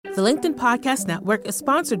The LinkedIn Podcast Network is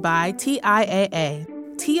sponsored by TIAA.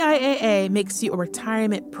 TIAA makes you a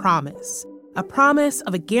retirement promise, a promise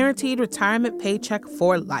of a guaranteed retirement paycheck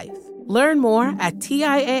for life. Learn more at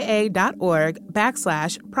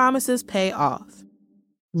TIAA.org/promises pay off.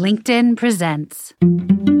 LinkedIn presents.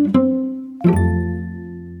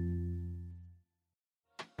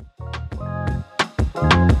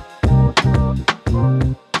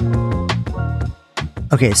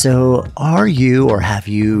 Okay, so are you or have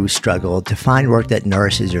you struggled to find work that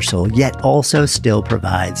nourishes your soul, yet also still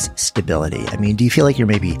provides stability? I mean, do you feel like you're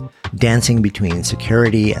maybe dancing between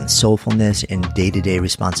security and soulfulness in day-to-day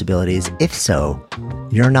responsibilities? If so,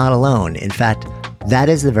 you're not alone. In fact, that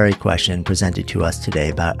is the very question presented to us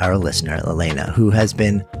today by our listener, Elena, who has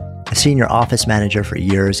been a senior office manager for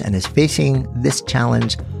years and is facing this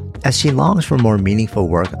challenge as she longs for more meaningful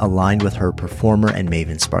work aligned with her performer and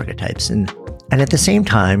maven sparketypes. And at the same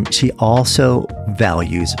time, she also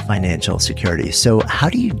values financial security. So how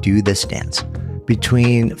do you do this dance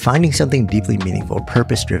between finding something deeply meaningful,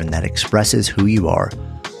 purpose-driven that expresses who you are,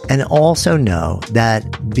 and also know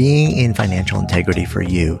that being in financial integrity for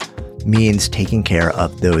you means taking care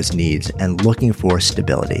of those needs and looking for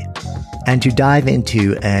stability? And to dive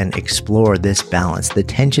into and explore this balance, the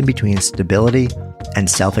tension between stability and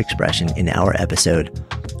self-expression in our episode,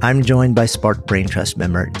 I'm joined by Spark Brain Trust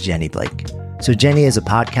member Jenny Blake. So Jenny is a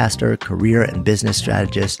podcaster, career and business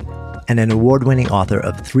strategist, and an award-winning author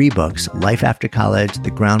of 3 books, Life After College,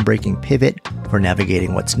 The Groundbreaking Pivot for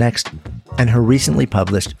Navigating What's Next, and her recently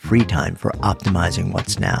published Free Time for Optimizing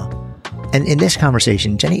What's Now. And in this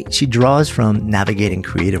conversation, Jenny, she draws from navigating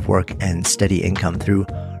creative work and steady income through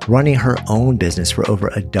running her own business for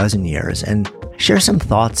over a dozen years, and shares some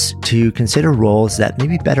thoughts to consider roles that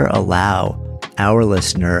maybe better allow our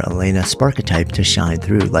listener, Elena Sparketype, to shine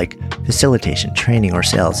through, like facilitation, training, or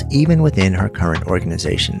sales, even within her current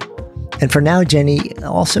organization. And for now, Jenny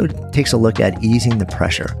also takes a look at easing the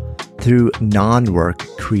pressure through non-work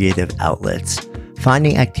creative outlets,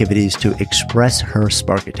 finding activities to express her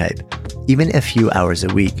Sparketype, even a few hours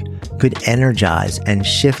a week, could energize and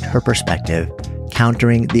shift her perspective,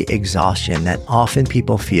 countering the exhaustion that often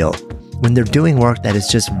people feel when they're doing work that is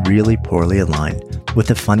just really poorly aligned with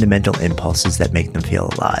the fundamental impulses that make them feel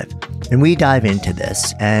alive. And we dive into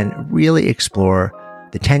this and really explore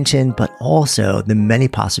the tension, but also the many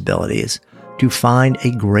possibilities to find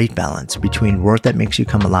a great balance between work that makes you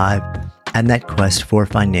come alive and that quest for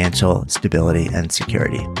financial stability and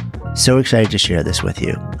security. So excited to share this with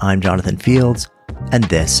you. I'm Jonathan Fields, and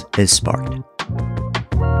this is Sparked.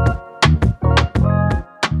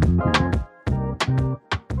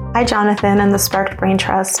 Hi, Jonathan and the Sparked Brain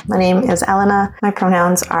Trust. My name is Elena. My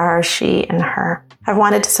pronouns are she and her. I've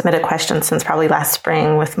wanted to submit a question since probably last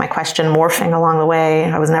spring, with my question morphing along the way.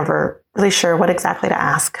 I was never really sure what exactly to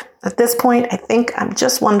ask. At this point, I think I'm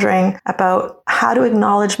just wondering about how to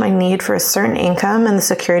acknowledge my need for a certain income and the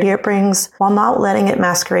security it brings, while not letting it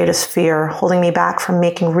masquerade as fear, holding me back from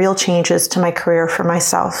making real changes to my career for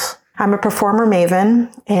myself. I'm a performer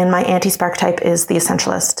maven, and my anti-spark type is the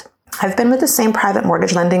essentialist. I've been with the same private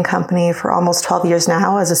mortgage lending company for almost 12 years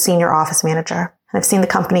now as a senior office manager. I've seen the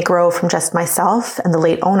company grow from just myself and the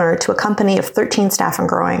late owner to a company of 13 staff and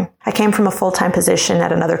growing. I came from a full-time position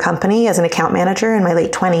at another company as an account manager in my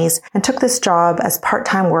late 20s and took this job as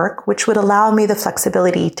part-time work, which would allow me the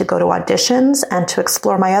flexibility to go to auditions and to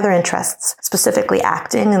explore my other interests, specifically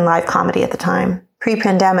acting and live comedy at the time.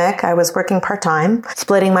 Pre-pandemic, I was working part-time,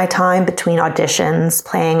 splitting my time between auditions,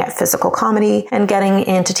 playing at physical comedy, and getting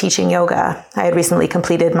into teaching yoga. I had recently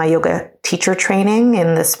completed my yoga teacher training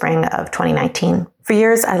in the spring of 2019. For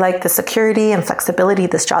years, I liked the security and flexibility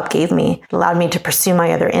this job gave me. It allowed me to pursue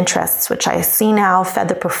my other interests, which I see now fed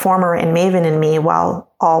the performer and maven in me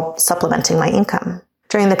while all supplementing my income.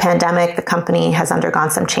 During the pandemic, the company has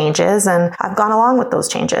undergone some changes, and I've gone along with those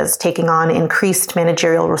changes, taking on increased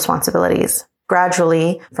managerial responsibilities.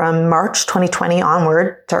 Gradually, from March 2020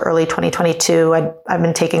 onward to early 2022, I've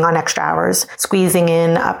been taking on extra hours, squeezing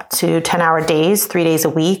in up to 10-hour days, 3 days a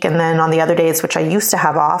week, and then on the other days, which I used to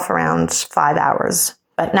have off, around 5 hours.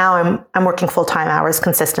 But now I'm working full-time hours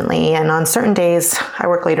consistently, and on certain days, I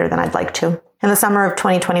work later than I'd like to. In the summer of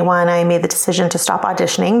 2021, I made the decision to stop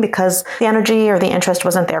auditioning because the energy or the interest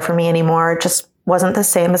wasn't there for me anymore. It just wasn't the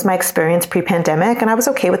same as my experience pre-pandemic, and I was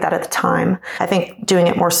okay with that at the time. I think doing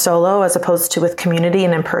it more solo as opposed to with community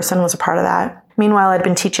and in person was a part of that. Meanwhile, I'd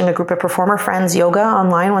been teaching a group of performer friends yoga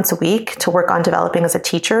online once a week to work on developing as a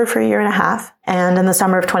teacher for a year and a half. And in the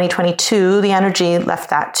summer of 2022, the energy left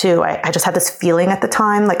that too. I just had this feeling at the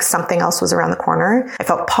time like something else was around the corner. I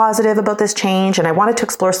felt positive about this change, and I wanted to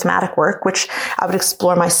explore somatic work, which I would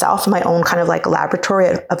explore myself in my own kind of like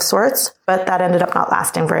laboratory of sorts. But that ended up not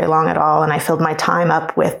lasting very long at all. And I filled my time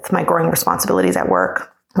up with my growing responsibilities at work.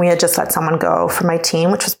 We had just let someone go from my team,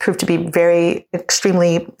 which was proved to be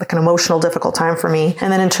extremely like an emotional, difficult time for me. And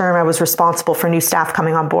then in turn, I was responsible for new staff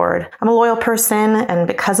coming on board. I'm a loyal person, and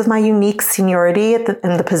because of my unique seniority in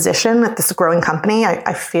the position at this growing company,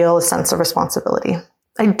 I feel a sense of responsibility.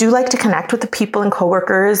 I do like to connect with the people and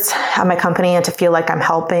coworkers at my company and to feel like I'm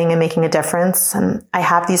helping and making a difference. And I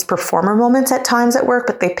have these performer moments at times at work,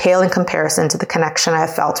 but they pale in comparison to the connection I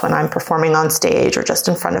have felt when I'm performing on stage or just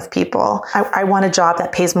in front of people. I want a job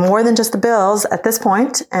that pays more than just the bills at this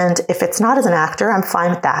point. And if it's not as an actor, I'm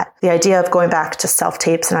fine with that. The idea of going back to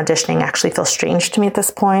self-tapes and auditioning actually feels strange to me at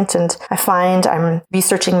this point. And I find I'm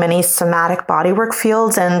researching many somatic bodywork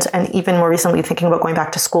fields and even more recently thinking about going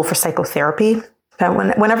back to school for psychotherapy.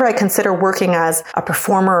 Whenever I consider working as a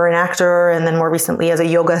performer or an actor, and then more recently as a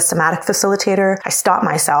yoga somatic facilitator, I stop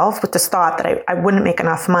myself with this thought that I wouldn't make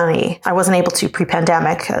enough money. I wasn't able to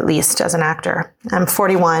pre-pandemic, at least as an actor. I'm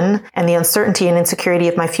 41, and the uncertainty and insecurity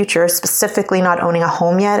of my future, specifically not owning a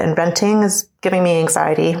home yet and renting, is giving me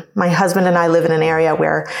anxiety. My husband and I live in an area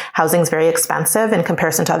where housing is very expensive in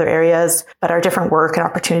comparison to other areas, but our different work and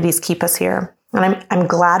opportunities keep us here. And I'm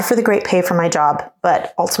glad for the great pay for my job,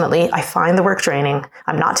 but ultimately I find the work draining.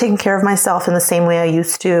 I'm not taking care of myself in the same way I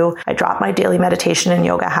used to. I dropped my daily meditation and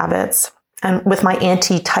yoga habits. And with my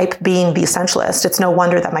anti-type being the essentialist, it's no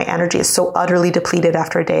wonder that my energy is so utterly depleted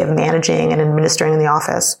after a day of managing and administering in the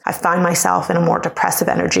office. I find myself in a more depressive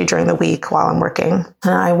energy during the week while I'm working.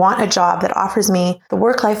 And I want a job that offers me the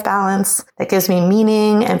work-life balance, that gives me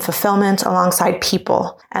meaning and fulfillment alongside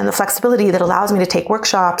people, and the flexibility that allows me to take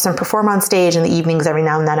workshops and perform on stage in the evenings every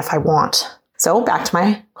now and then if I want. So back to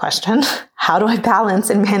my question, how do I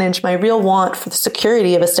balance and manage my real want for the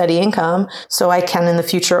security of a steady income so I can in the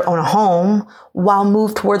future own a home while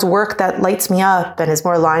move towards work that lights me up and is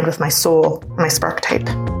more aligned with my soul, my spark type?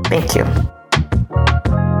 Thank you.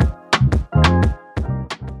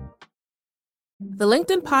 The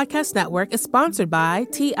LinkedIn Podcast Network is sponsored by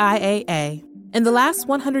TIAA. In the last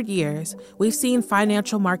 100 years, we've seen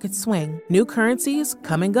financial markets swing, new currencies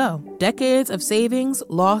come and go, decades of savings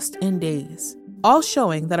lost in days, all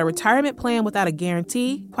showing that a retirement plan without a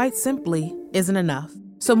guarantee, quite simply, isn't enough.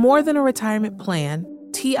 So more than a retirement plan,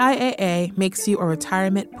 TIAA makes you a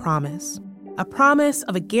retirement promise. A promise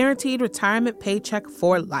of a guaranteed retirement paycheck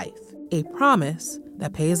for life. A promise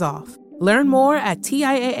that pays off. Learn more at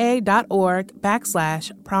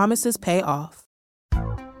TIAA.org/promisespayoff.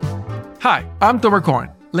 Hi, I'm Tomer Cohen,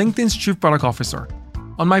 LinkedIn's Chief Product Officer.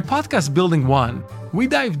 On my podcast, Building One, we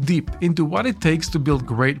dive deep into what it takes to build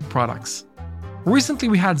great products. Recently,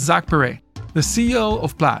 we had Zach Perret, the CEO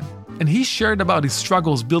of Plaid, and he shared about his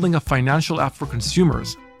struggles building a financial app for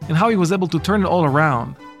consumers and how he was able to turn it all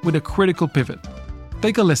around with a critical pivot.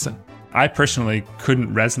 Take a listen. I personally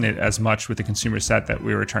couldn't resonate as much with the consumer set that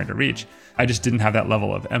we were trying to reach. I just didn't have that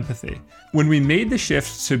level of empathy. When we made the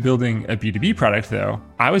shift to building a B2B product, though,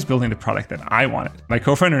 I was building the product that I wanted. My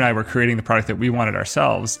co-founder and I were creating the product that we wanted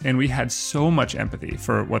ourselves, and we had so much empathy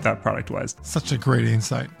for what that product was. Such a great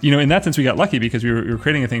insight. In that sense, we got lucky because we were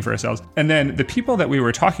creating a thing for ourselves. And then the people that we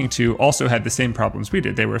were talking to also had the same problems we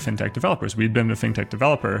did. They were fintech developers. We'd been a fintech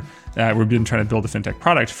developer. We've been trying to build a fintech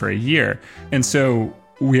product for a year. And so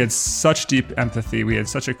we had such deep empathy. We had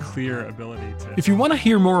such a clear ability to... If you want to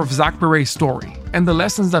hear more of Zach Perret's story and the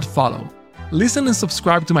lessons that follow, listen and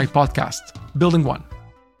subscribe to my podcast, Building One.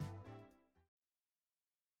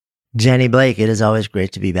 Jenny Blake, it is always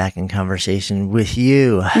great to be back in conversation with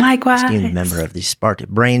you. Likewise. Esteemed member of the Sparked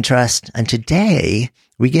Brain Trust. And today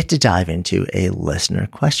we get to dive into a listener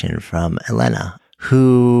question from Elena,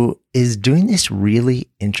 who is doing this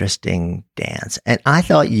really interesting dance. And I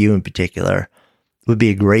thought you in particular would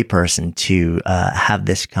be a great person to have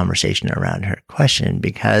this conversation around her question,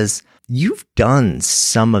 because you've done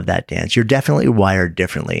some of that dance. You're definitely wired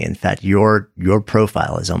differently. In fact, your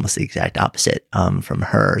profile is almost the exact opposite from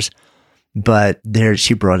hers. But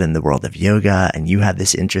she brought in the world of yoga, and you have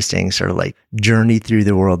this interesting sort of like journey through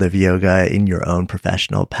the world of yoga in your own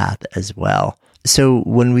professional path as well. So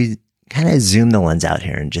when we kind of zoom the lens out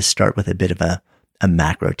here and just start with a bit of a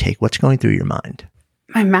macro take, what's going through your mind?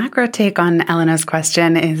 My macro take on Elena's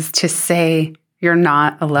question is to say you're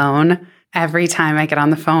not alone. Every time I get on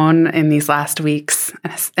the phone in these last weeks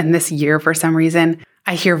and this year, for some reason,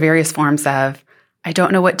 I hear various forms of, I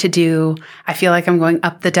don't know what to do. I feel like I'm going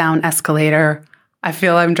up the down escalator. I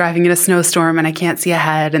feel I'm driving in a snowstorm and I can't see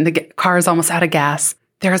ahead and the car is almost out of gas.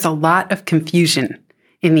 There's a lot of confusion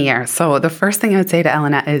in the air. So the first thing I would say to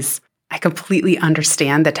Elena is, I completely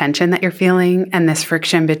understand the tension that you're feeling and this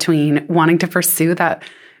friction between wanting to pursue that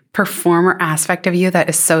performer aspect of you that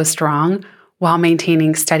is so strong while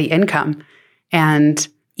maintaining steady income. And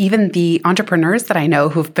even the entrepreneurs that I know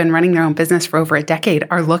who've been running their own business for over a decade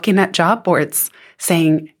are looking at job boards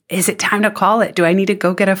saying, is it time to call it? Do I need to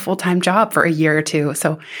go get a full-time job for a year or two?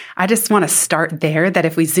 So I just want to start there, that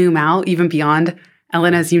if we zoom out even beyond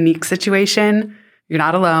Elena's unique situation, you're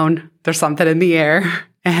not alone. There's something in the air,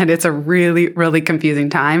 and it's a really, really confusing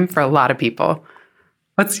time for a lot of people.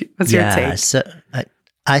 What's your take? So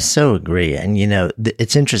I so agree. And,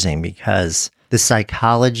 it's interesting because the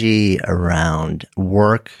psychology around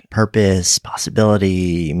work, purpose,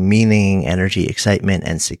 possibility, meaning, energy, excitement,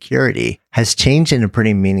 and security has changed in a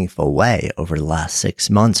pretty meaningful way over the last 6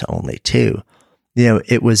 months only, too.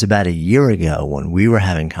 It was about a year ago when we were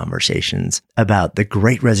having conversations about the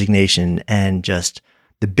Great Resignation and just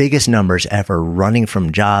the biggest numbers ever running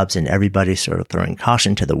from jobs, and everybody sort of throwing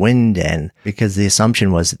caution to the wind. And because the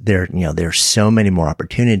assumption was there's so many more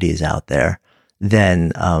opportunities out there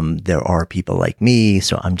than there are people like me.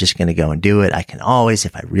 So I'm just going to go and do it. I can always,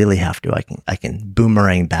 if I really have to, I can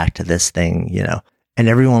boomerang back to this thing, And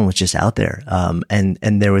everyone was just out there. And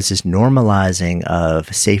there was this normalizing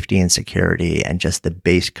of safety and security and just the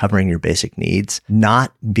base, covering your basic needs,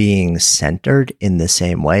 not being centered in the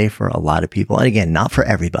same way for a lot of people. And again, not for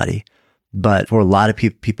everybody, but for a lot of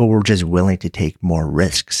people were just willing to take more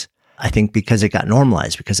risks. I think because it got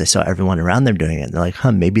normalized, because they saw everyone around them doing it. And they're like,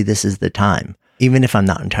 maybe this is the time. Even if I'm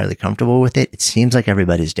not entirely comfortable with it, it seems like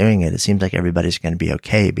everybody's doing it. It seems like everybody's going to be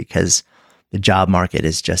okay because the job market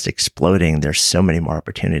is just exploding. There's so many more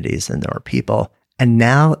opportunities than there are people. And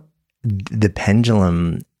now the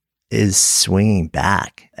pendulum is swinging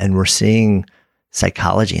back, and we're seeing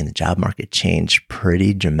psychology in the job market change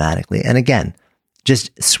pretty dramatically. And again, just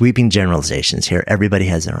sweeping generalizations here. Everybody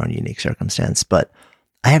has their own unique circumstance, but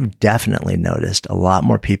I have definitely noticed a lot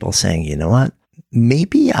more people saying, you know what?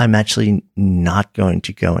 Maybe I'm actually not going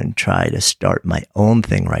to go and try to start my own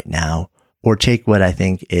thing right now, or take what I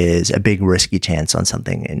think is a big risky chance on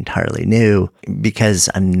something entirely new, because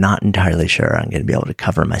I'm not entirely sure I'm going to be able to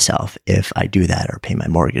cover myself if I do that, or pay my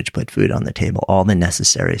mortgage, put food on the table, all the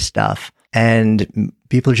necessary stuff. And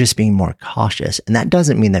people are just being more cautious. And that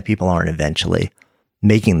doesn't mean that people aren't eventually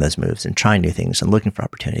making those moves and trying new things and looking for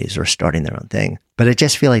opportunities or starting their own thing. But I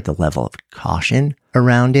just feel like the level of caution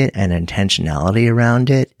around it and intentionality around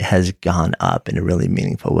it has gone up in a really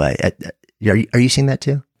meaningful way. Are you seeing that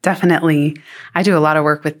too? Definitely. I do a lot of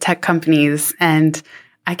work with tech companies, and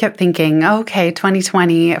I kept thinking, okay,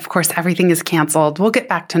 2020, of course, everything is canceled. We'll get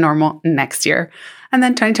back to normal next year. And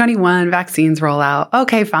then 2021, vaccines roll out.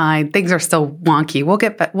 Okay, fine. Things are still wonky. We'll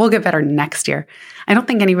get better next year. I don't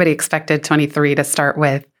think anybody expected 23 to start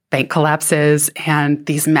with bank collapses and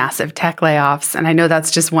these massive tech layoffs. And I know that's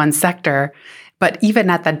just one sector. But even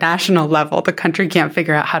at the national level, the country can't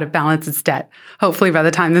figure out how to balance its debt. Hopefully, by the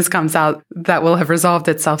time this comes out, that will have resolved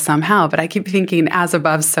itself somehow. But I keep thinking, as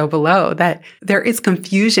above, so below, that there is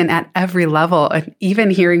confusion at every level. And even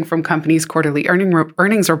hearing from companies' quarterly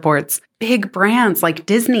earnings reports, big brands like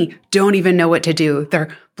Disney don't even know what to do.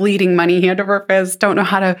 They're bleeding money hand over fist, don't know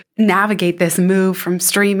how to navigate this move from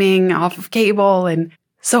streaming off of cable. And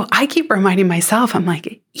so I keep reminding myself, I'm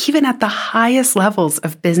like, even at the highest levels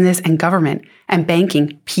of business and government and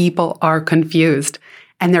banking, people are confused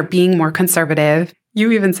and they're being more conservative.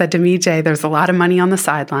 You even said to me, Jay, there's a lot of money on the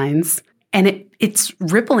sidelines, and it's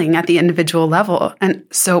rippling at the individual level. And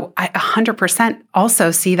so I 100%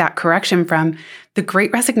 also see that correction from the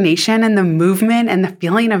Great Resignation and the movement and the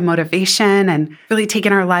feeling of motivation and really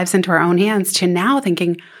taking our lives into our own hands to now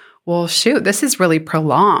thinking, well, shoot, this is really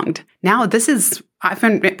prolonged. Now I've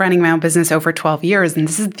been running my own business over 12 years, and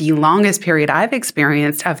this is the longest period I've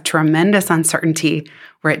experienced of tremendous uncertainty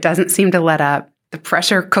where it doesn't seem to let up. The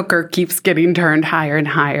pressure cooker keeps getting turned higher and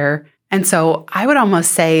higher. And so I would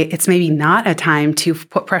almost say it's maybe not a time to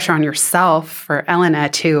put pressure on yourself for Elena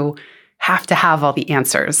to have all the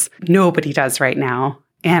answers. Nobody does right now.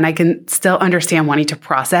 And I can still understand wanting to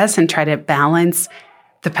process and try to balance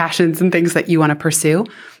the passions and things that you want to pursue,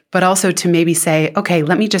 but also to maybe say, okay,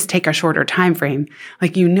 let me just take a shorter time frame.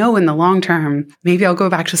 Like, in the long term, maybe I'll go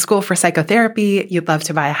back to school for psychotherapy. You'd love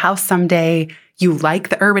to buy a house someday. You like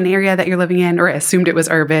the urban area that you're living in, or assumed it was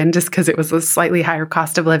urban just because it was a slightly higher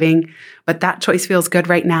cost of living. But that choice feels good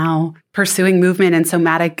right now. Pursuing movement and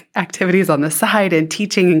somatic activities on the side, and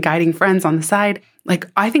teaching and guiding friends on the side. Like,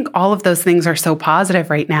 I think all of those things are so positive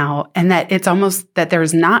right now, and that it's almost that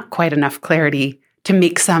there's not quite enough clarity to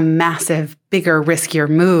make some massive, bigger, riskier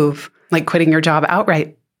move, like quitting your job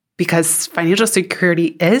outright, because financial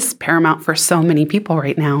security is paramount for so many people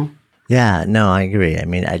right now. Yeah, no, I agree. I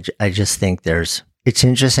mean, I just think it's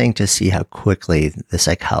interesting to see how quickly the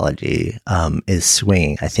psychology is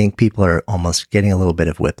swinging. I think people are almost getting a little bit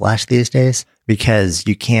of whiplash these days because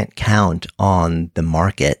you can't count on the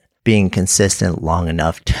market being consistent long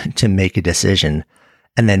enough to make a decision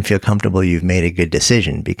and then feel comfortable you've made a good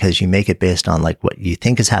decision, because you make it based on like what you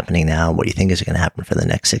think is happening now, what you think is going to happen for the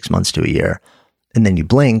next 6 months to a year. And then you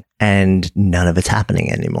blink and none of it's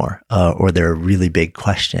happening anymore. Or there are really big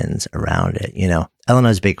questions around it. You know,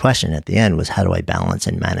 Elena's big question at the end was, how do I balance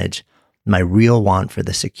and manage my real want for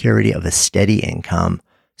the security of a steady income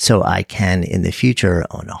so I can in the future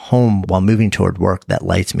own a home while moving toward work that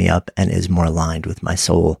lights me up and is more aligned with my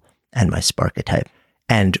soul and my Sparketype?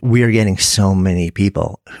 And we are getting so many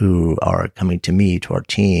people who are coming to me, to our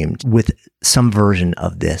team, with some version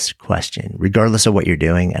of this question, regardless of what you're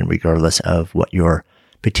doing and regardless of what your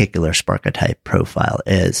particular Sparketype profile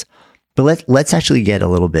is. But let's actually get a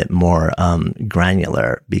little bit more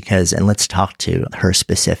granular, and let's talk to her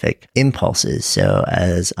specific impulses. So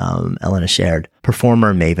as Elena shared,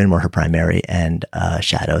 performer, Maven were her primary and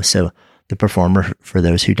shadow. So the performer, for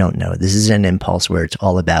those who don't know, this is an impulse where it's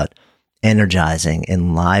all about energizing,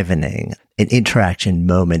 enlivening an interaction,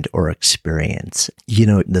 moment, or experience. You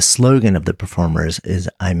know, the slogan of the performers is,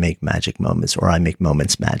 I make magic moments, or I make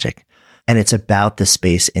moments magic. And it's about the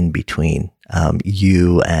space in between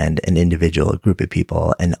you and an individual, a group of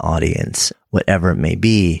people, an audience, whatever it may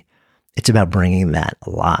be. It's about bringing that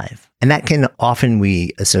alive. And that can often,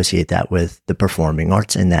 we associate that with the performing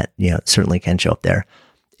arts, and that, you know, certainly can show up there.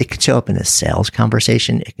 It can show up in a sales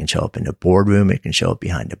conversation. It can show up in a boardroom. It can show up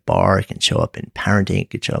behind a bar. It can show up in parenting. It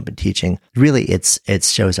can show up in teaching. Really, it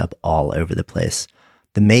shows up all over the place.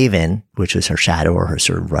 The Maven, which was her shadow or her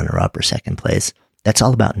sort of runner-up or second place, that's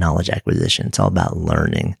all about knowledge acquisition. It's all about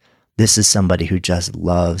learning. This is somebody who just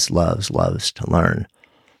loves to learn.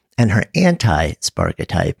 And her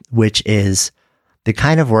anti-Sparketype, which is the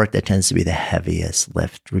kind of work that tends to be the heaviest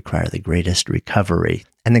lift, require the greatest recovery,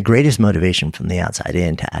 and the greatest motivation from the outside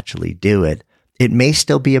in to actually do it. It may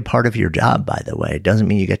still be a part of your job, by the way. It doesn't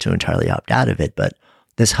mean you get to entirely opt out of it, but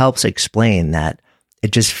this helps explain that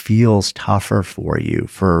it just feels tougher for you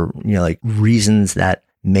for, you know, like reasons that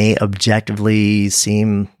may objectively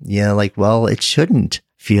seem, you know, like, well, it shouldn't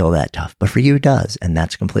feel that tough, but for you it does. And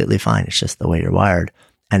that's completely fine. It's just the way you're wired.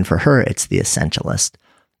 And for her, it's the essentialist.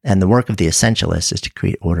 And the work of the essentialist is to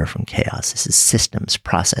create order from chaos. This is systems,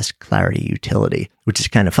 process, clarity, utility, which is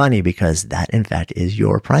kind of funny because that, in fact, is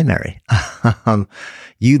your primary.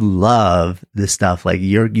 You love this stuff. Like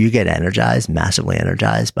you get energized, massively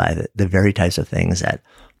energized by the very types of things that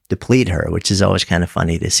deplete her, which is always kind of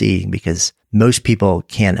funny to see because most people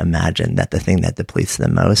can't imagine that the thing that depletes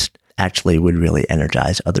them most actually would really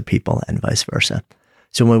energize other people and vice versa.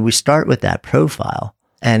 So when we start with that profile,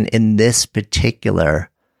 and in this particular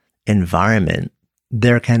environment,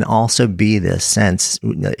 there can also be this sense,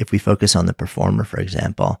 if we focus on the performer, for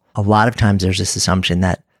example, a lot of times there's this assumption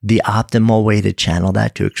that the optimal way to channel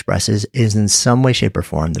that, to express is in some way, shape, or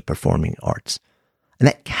form the performing arts. And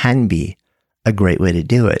that can be a great way to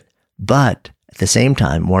do it. But at the same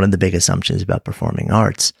time, one of the big assumptions about performing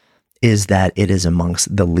arts is that it is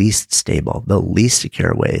amongst the least stable, the least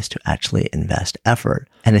secure ways to actually invest effort.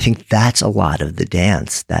 And I think that's a lot of the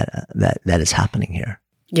dance that is happening here.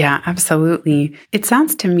 Yeah, absolutely. It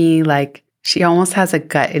sounds to me like she almost has a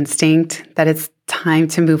gut instinct that it's time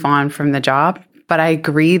to move on from the job. But I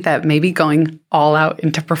agree that maybe going all out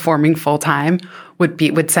into performing full time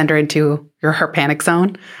would send her into her panic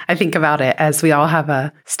zone. I think about it as we all have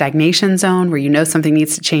a stagnation zone where you know something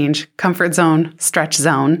needs to change, comfort zone, stretch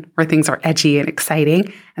zone, where things are edgy and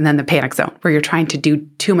exciting, and then the panic zone where you're trying to do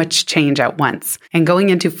too much change at once. And going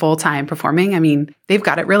into full-time performing, I mean, they've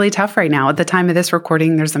got it really tough right now. At the time of this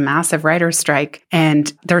recording, there's a massive writer's strike,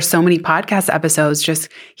 and there's so many podcast episodes just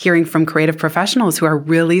hearing from creative professionals who are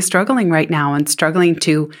really struggling right now and struggling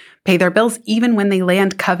to pay their bills, even when they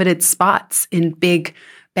land coveted spots in big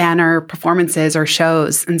banner performances or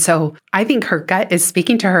shows. And so I think her gut is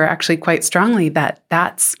speaking to her actually quite strongly that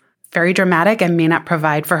that's very dramatic and may not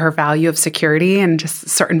provide for her value of security and just a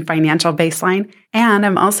certain financial baseline. And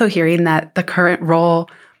I'm also hearing that the current role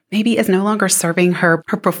maybe is no longer serving her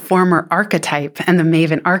performer archetype and the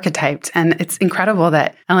Maven archetype. And it's incredible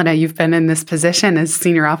that, Elena, you've been in this position as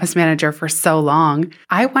senior office manager for so long.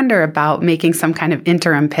 I wonder about making some kind of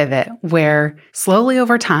interim pivot where slowly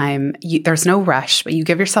over time, there's no rush, but you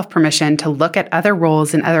give yourself permission to look at other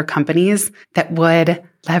roles in other companies that would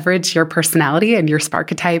leverage your personality and your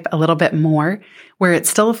Sparketype a little bit more, where it's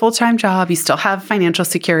still a full-time job, you still have financial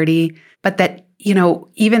security, but that,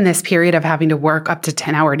 even this period of having to work up to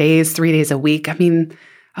 10-hour days, 3 days a week,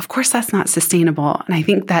 of course, that's not sustainable. And I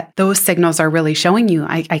think that those signals are really showing you,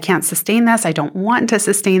 I can't sustain this. I don't want to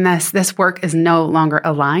sustain this. This work is no longer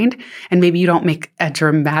aligned. And maybe you don't make a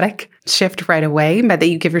dramatic shift right away, but that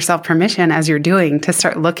you give yourself permission as you're doing to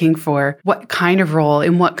start looking for what kind of role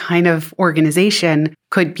in what kind of organization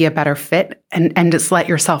could be a better fit and just let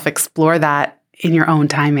yourself explore that in your own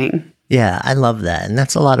timing. Yeah, I love that. And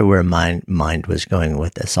that's a lot of where my mind was going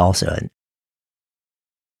with this also.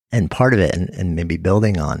 And part of it, and maybe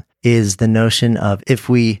building on, is the notion of if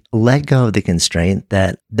we let go of the constraint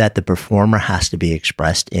that the performer has to be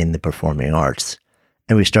expressed in the performing arts,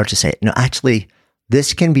 and we start to say, no, actually,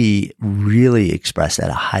 this can be really expressed at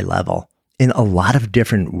a high level in a lot of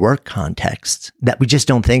different work contexts that we just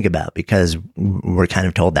don't think about because we're kind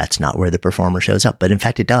of told that's not where the performer shows up. But in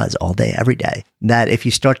fact, it does all day, every day. That if you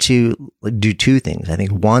start to do two things, I think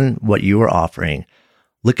one, what you are offering,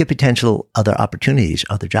 look at potential other opportunities,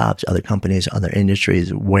 other jobs, other companies, other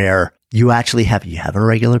industries where you actually have a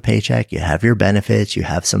regular paycheck, you have your benefits, you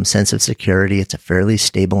have some sense of security. It's a fairly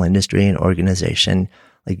stable industry and organization.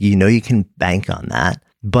 You can bank on that.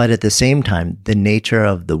 But at the same time, the nature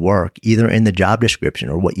of the work, either in the job description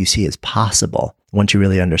or what you see as possible, once you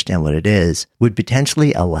really understand what it is, would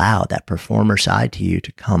potentially allow that performer side to you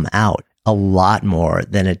to come out a lot more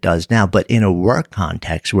than it does now, but in a work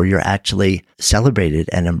context where you're actually celebrated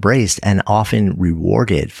and embraced and often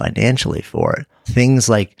rewarded financially for it. Things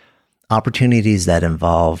like opportunities that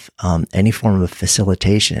involve any form of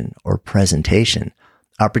facilitation or presentation,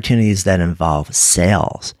 opportunities that involve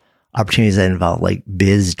sales, opportunities that involve like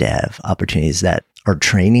biz dev, opportunities that are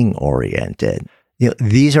training oriented.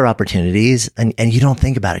 These are opportunities and you don't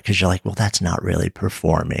think about it because you're like, well, that's not really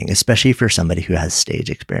performing, especially if you're somebody who has stage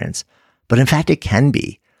experience. But in fact, it can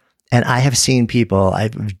be. And I have seen people,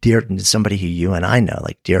 somebody who you and I know,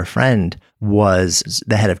 like dear friend, was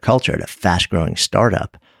the head of culture at a fast growing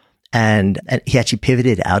startup. And he actually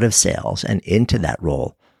pivoted out of sales and into that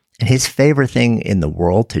role. And his favorite thing in the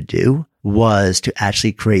world to do was to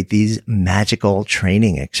actually create these magical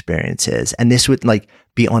training experiences. And this would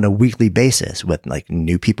be on a weekly basis with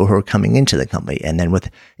new people who are coming into the company and then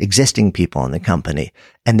with existing people in the company.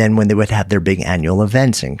 And then when they would have their big annual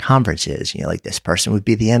events and conferences, this person would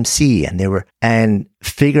be the MC and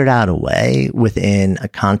figured out a way within a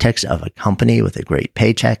context of a company with a great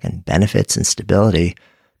paycheck and benefits and stability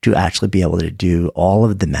to actually be able to do all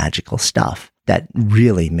of the magical stuff that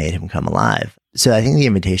really made him come alive. So I think the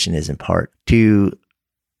invitation is in part to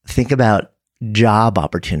think about job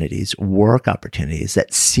opportunities, work opportunities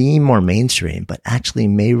that seem more mainstream, but actually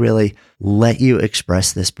may really let you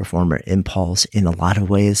express this performer impulse in a lot of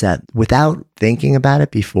ways that without thinking about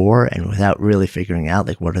it before and without really figuring out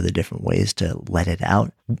what are the different ways to let it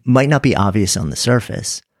out, might not be obvious on the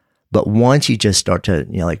surface. But once you just start to,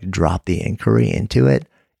 drop the inquiry into it,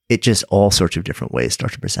 it just all sorts of different ways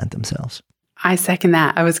start to present themselves. I second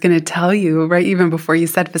that. I was going to tell you right even before you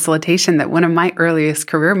said facilitation that one of my earliest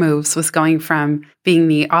career moves was going from being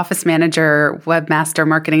the office manager, webmaster,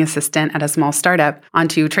 marketing assistant at a small startup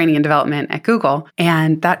onto training and development at Google.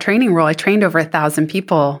 And that training role, I trained over 1,000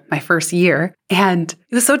 people my first year. And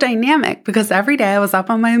it was so dynamic because every day I was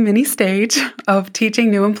up on my mini stage of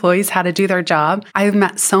teaching new employees how to do their job. I've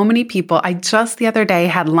met so many people. I just the other day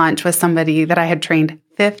had lunch with somebody that I had trained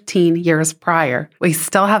 15 years prior. We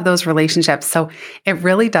still have those relationships. So it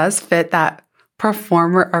really does fit that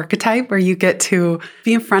performer archetype where you get to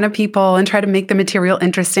be in front of people and try to make the material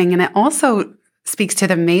interesting. And it also speaks to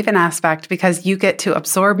the Maven aspect because you get to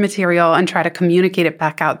absorb material and try to communicate it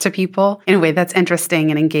back out to people in a way that's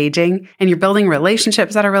interesting and engaging. And you're building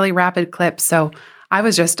relationships at a really rapid clip. So I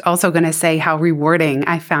was just also going to say how rewarding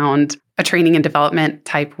I found a training and development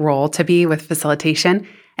type role to be with facilitation.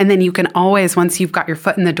 And then you can always, once you've got your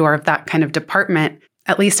foot in the door of that kind of department,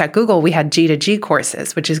 at least at Google, we had G2G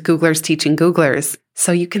courses, which is Googlers teaching Googlers.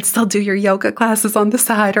 So you can still do your yoga classes on the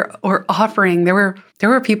side or offering. There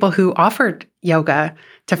were people who offered yoga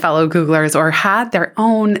to fellow Googlers or had their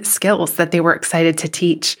own skills that they were excited to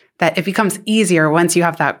teach, that it becomes easier once you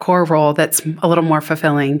have that core role that's a little more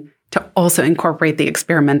fulfilling to also incorporate the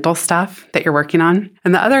experimental stuff that you're working on.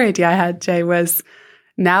 And the other idea I had, Jay, was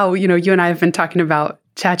now, you and I have been talking about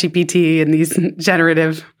ChatGPT and these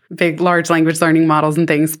generative big, large language learning models and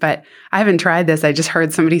things, but I haven't tried this. I just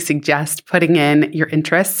heard somebody suggest putting in your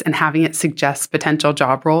interests and having it suggest potential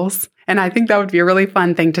job roles. And I think that would be a really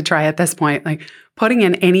fun thing to try at this point, like putting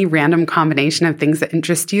in any random combination of things that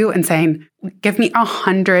interest you and saying, give me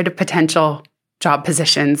 100 potential job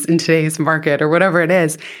positions in today's market or whatever it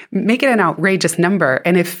is. Make it an outrageous number.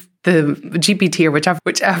 And if the GPT or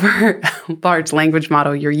whichever large language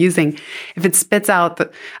model you're using, if it spits out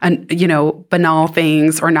banal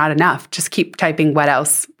things or not enough, just keep typing what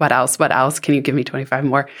else? Can you give me 25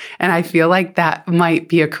 more? And I feel like that might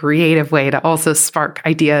be a creative way to also spark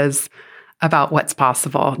ideas about what's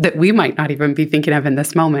possible that we might not even be thinking of in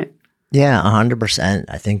this moment. Yeah, 100%.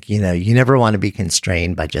 I think, you never want to be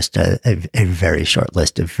constrained by just a very short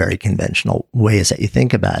list of very conventional ways that you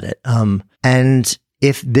think about it. And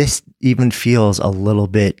if this even feels a little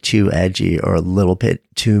bit too edgy or a little bit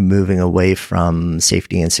too moving away from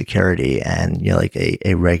safety and security and, like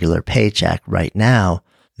a regular paycheck right now,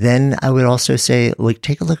 then I would also say,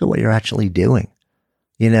 take a look at what you're actually doing,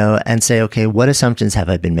 and say, okay, what assumptions have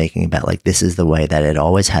I been making about this is the way that it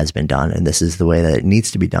always has been done and this is the way that it needs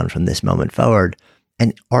to be done from this moment forward?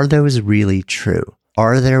 And are those really true?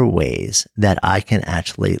 Are there ways that I can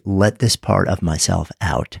actually let this part of myself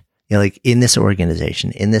out? In this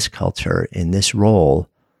organization, in this culture, in this role,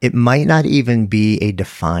 it might not even be a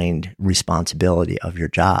defined responsibility of your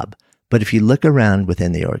job. But if you look around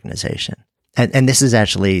within the organization, and this is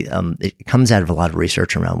actually, it comes out of a lot of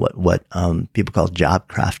research around what people call job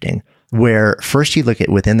crafting, where first you look at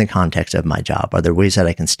within the context of my job, are there ways that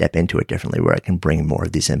I can step into it differently, where I can bring more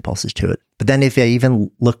of these impulses to it? But then if I even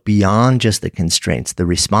look beyond just the constraints, the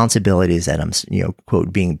responsibilities that I'm,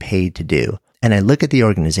 quote, being paid to do, and I look at the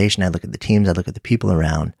organization, I look at the teams, I look at the people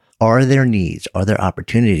around, are there needs, are there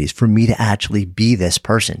opportunities for me to actually be this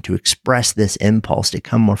person, to express this impulse, to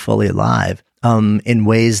come more fully alive in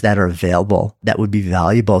ways that are available, that would be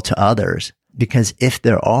valuable to others? Because if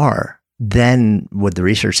there are, then what the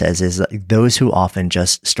research says is those who often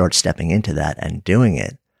just start stepping into that and doing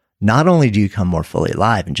it, not only do you come more fully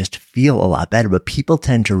alive and just feel a lot better, but people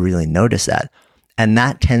tend to really notice that. And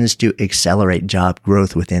that tends to accelerate job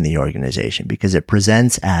growth within the organization because it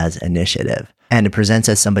presents as initiative and it presents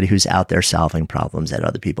as somebody who's out there solving problems that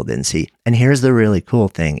other people didn't see. And here's the really cool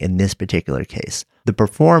thing in this particular case. The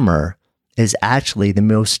performer is actually the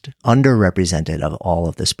most underrepresented of all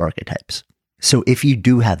of the Sparketypes. So if you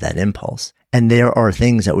do have that impulse and there are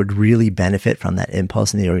things that would really benefit from that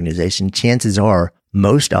impulse in the organization, chances are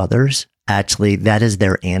most others actually, that is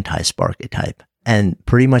their anti-Sparketype. And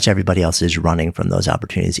pretty much everybody else is running from those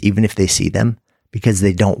opportunities, even if they see them, because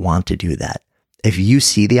they don't want to do that. If you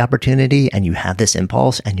see the opportunity and you have this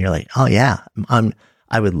impulse and you're like, oh yeah,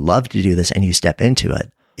 I would love to do this, and you step into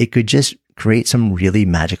it, it could just create some really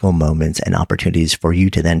magical moments and opportunities for you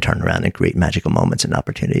to then turn around and create magical moments and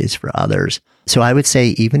opportunities for others. So I would say,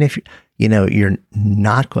 even if, you're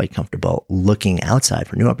not quite comfortable looking outside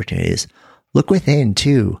for new opportunities, look within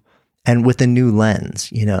too. And with a new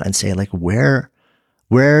lens, and say where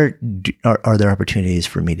are there opportunities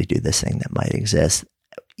for me to do this thing that might exist,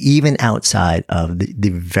 even outside of the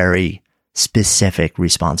very specific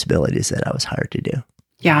responsibilities that I was hired to do?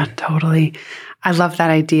 Yeah, totally. I love that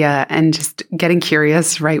idea, and just getting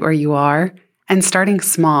curious right where you are and starting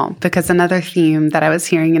small, because another theme that I was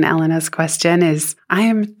hearing in Elena's question is, I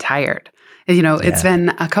am tired. It's been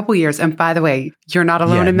a couple years. And by the way, you're not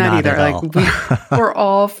alone in that either. We're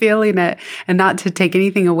all feeling it, and not to take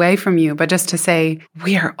anything away from you, but just to say,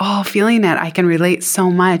 we are all feeling it. I can relate so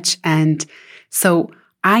much. And so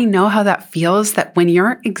I know how that feels, that when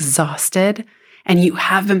you're exhausted and you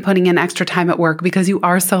have been putting in extra time at work because you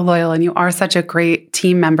are so loyal and you are such a great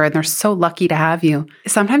team member and they're so lucky to have you,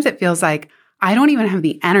 sometimes it feels like I don't even have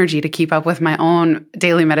the energy to keep up with my own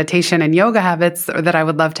daily meditation and yoga habits that I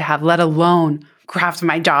would love to have, let alone craft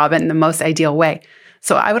my job in the most ideal way.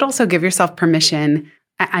 So I would also give yourself permission.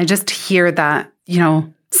 I just hear that,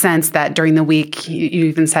 sense that during the week, you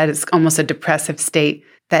even said it's almost a depressive state,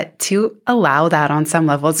 that to allow that on some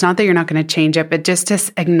level. It's not that you're not going to change it, but just to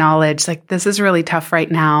acknowledge, this is really tough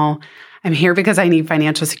right now. I'm here because I need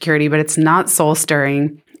financial security, but it's not soul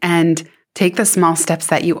stirring. And take the small steps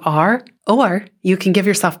that you are, or you can give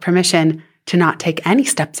yourself permission to not take any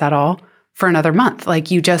steps at all for another month.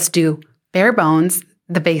 You just do bare bones,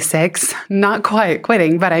 the basics, not quite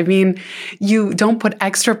quitting, but I mean, you don't put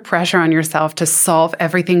extra pressure on yourself to solve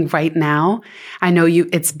everything right now. I know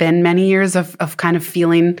it's been many years of kind of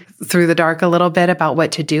feeling through the dark a little bit about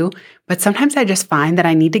what to do, but sometimes I just find that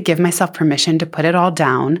I need to give myself permission to put it all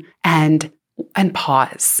down and and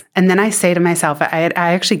pause. And then I say to myself, I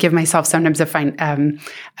actually give myself sometimes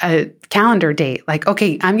a calendar date, like,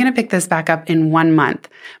 okay, I'm going to pick this back up in 1 month.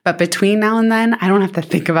 But between now and then, I don't have to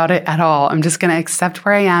think about it at all. I'm just going to accept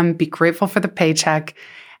where I am, be grateful for the paycheck,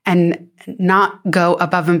 and not go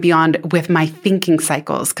above and beyond with my thinking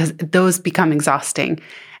cycles, because those become exhausting.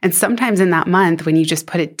 And sometimes in that month, when you just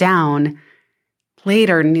put it down,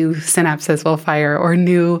 later new synapses will fire, or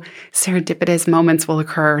new serendipitous moments will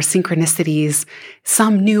occur, or synchronicities.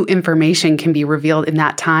 Some new information can be revealed in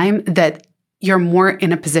that time that you're more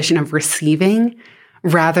in a position of receiving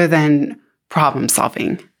rather than problem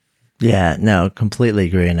solving. Yeah, no, completely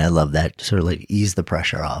agree. And I love that, sort of like ease the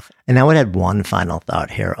pressure off. And I would add one final thought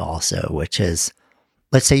here also, which is,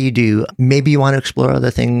 let's say maybe you want to explore other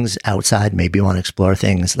things outside. Maybe you want to explore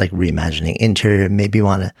things like reimagining interior. Maybe you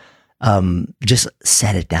want to just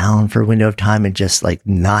set it down for a window of time and just like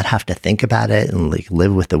not have to think about it and like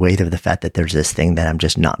live with the weight of the fact that there's this thing that I'm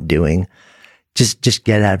just not doing. Just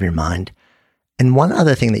get it out of your mind. And one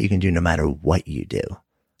other thing that you can do no matter what you do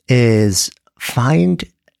is find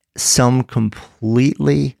some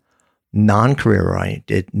completely non-career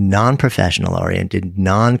oriented, non-professional oriented,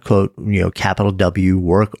 non-quote, capital W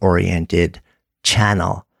work oriented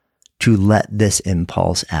channel to let this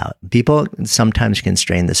impulse out. People sometimes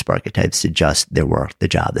constrain the Sparketypes to just their work, the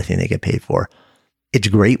job, the thing they get paid for. It's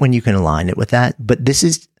great when you can align it with that, but the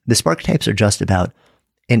Sparketypes are just about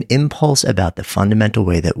an impulse about the fundamental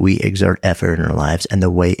way that we exert effort in our lives and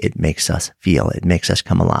the way it makes us feel. It makes us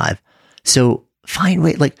come alive. So find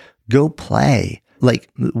way, like go play, like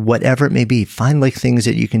whatever it may be, find like things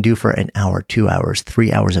that you can do for an hour, 2 hours,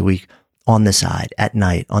 3 hours a week on the side, at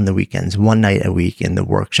night, on the weekends, 1 night a week in the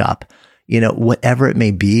workshop, whatever it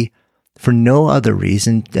may be, for no other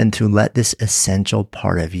reason than to let this essential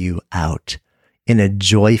part of you out in a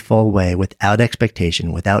joyful way, without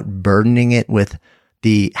expectation, without burdening it with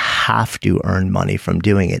the have to earn money from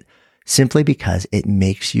doing it, simply because it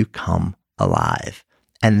makes you come alive.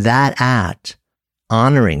 And that act,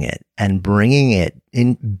 honoring it and bringing it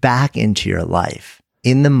back into your life,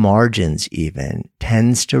 in the margins even,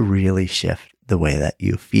 tends to really shift the way that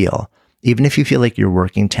you feel. Even if you feel like you're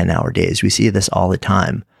working 10-hour days, we see this all the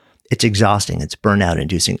time. It's exhausting. It's burnout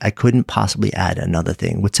inducing. I couldn't possibly add another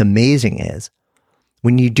thing. What's amazing is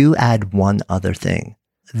when you do add one other thing,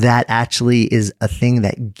 that actually is a thing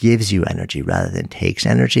that gives you energy rather than takes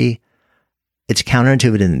energy. It's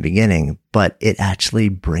counterintuitive in the beginning, but it actually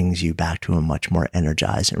brings you back to a much more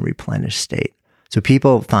energized and replenished state. So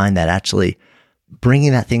people find that actually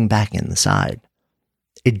bringing that thing back in the side,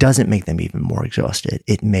 it doesn't make them even more exhausted.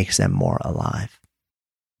 It makes them more alive.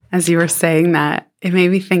 As you were saying that, it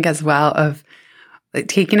made me think as well of like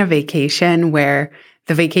taking a vacation where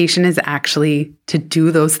the vacation is actually to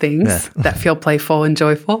do those things that feel playful and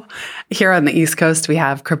joyful. Here on the East Coast, we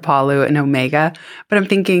have Kripalu and Omega, but I'm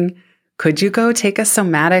thinking, could you go take a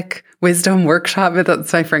somatic wisdom workshop?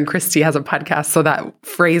 That's my friend Christy has a podcast, so that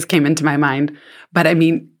phrase came into my mind. But I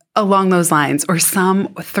mean, along those lines, or some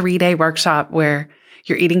 3-day workshop where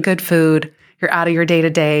you're eating good food, you're out of your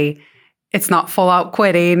day-to-day, it's not full out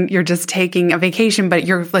quitting, you're just taking a vacation, but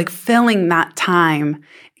you're like filling that time.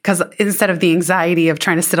 Because instead of the anxiety of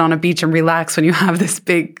trying to sit on a beach and relax when you have this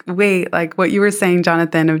big weight, like what you were saying,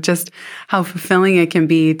 Jonathan, of just how fulfilling it can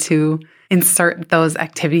be to insert those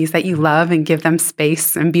activities that you love and give them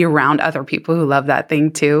space and be around other people who love that thing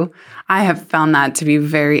too. I have found that to be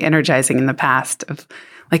very energizing in the past, of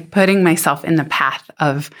like putting myself in the path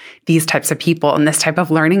of these types of people and this type of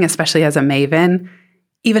learning, especially as a maven.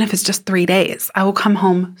 Even if it's just 3 days, I will come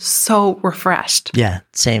home so refreshed. Yeah,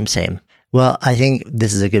 same. Well, I think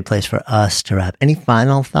this is a good place for us to wrap. Any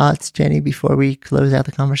final thoughts, Jenny, before we close out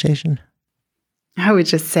the conversation? I would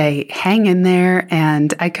just say hang in there,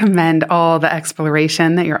 and I commend all the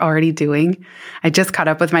exploration that you're already doing. I just caught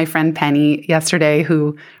up with my friend Penny yesterday,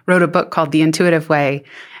 who wrote a book called The Intuitive Way,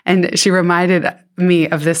 and she reminded me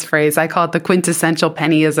of this phrase. I call it the quintessential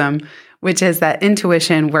Pennyism, which is that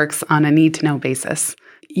intuition works on a need-to-know basis.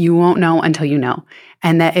 You won't know until you know,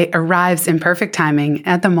 and that it arrives in perfect timing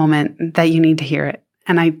at the moment that you need to hear it.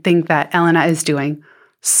 And I think that Elena is doing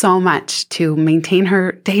so much to maintain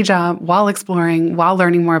her day job while exploring, while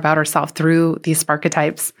learning more about herself through these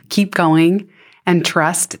Sparketypes. Keep going and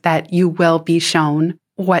trust that you will be shown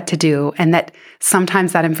what to do, and that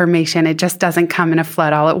sometimes that information, it just doesn't come in a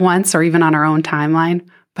flood all at once or even on our own timeline,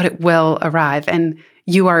 but it will arrive. And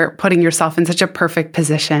you are putting yourself in such a perfect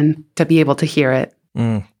position to be able to hear it.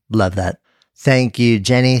 Love that. Thank you,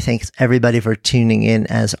 Jenny. Thanks everybody for tuning in.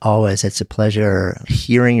 As always, it's a pleasure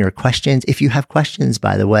hearing your questions. If you have questions,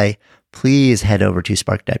 by the way, please head over to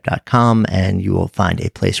sparketype.com and you will find a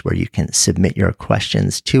place where you can submit your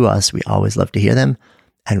questions to us. We always love to hear them,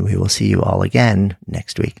 and we will see you all again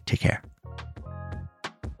next week. Take care.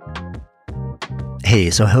 Hey,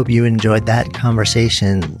 so I hope you enjoyed that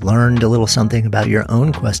conversation, learned a little something about your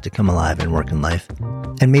own quest to come alive in work and life,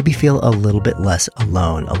 and maybe feel a little bit less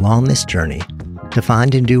alone along this journey to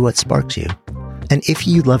find and do what sparks you. And if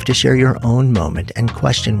you'd love to share your own moment and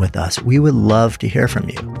question with us, we would love to hear from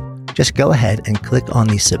you. Just go ahead and click on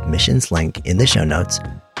the submissions link in the show notes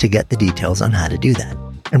to get the details on how to do that.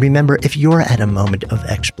 And remember, if you're at a moment of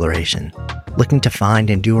exploration, looking to find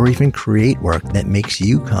and do or even create work that makes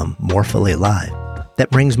you come more fully alive, that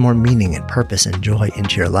brings more meaning and purpose and joy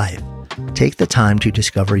into your life, take the time to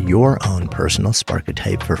discover your own personal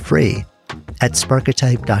Sparketype for free at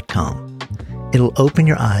sparketype.com. It'll open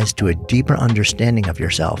your eyes to a deeper understanding of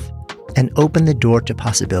yourself and open the door to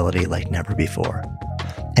possibility like never before.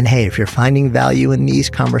 And hey, if you're finding value in these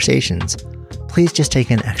conversations, please just take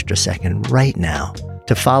an extra second right now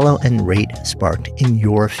to follow and rate Sparked in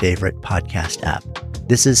your favorite podcast app.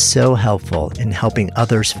 This is so helpful in helping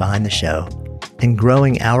others find the show and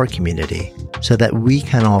growing our community so that we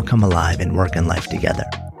can all come alive in work and life together.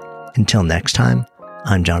 Until next time,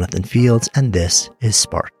 I'm Jonathan Fields, and this is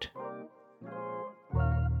Sparked.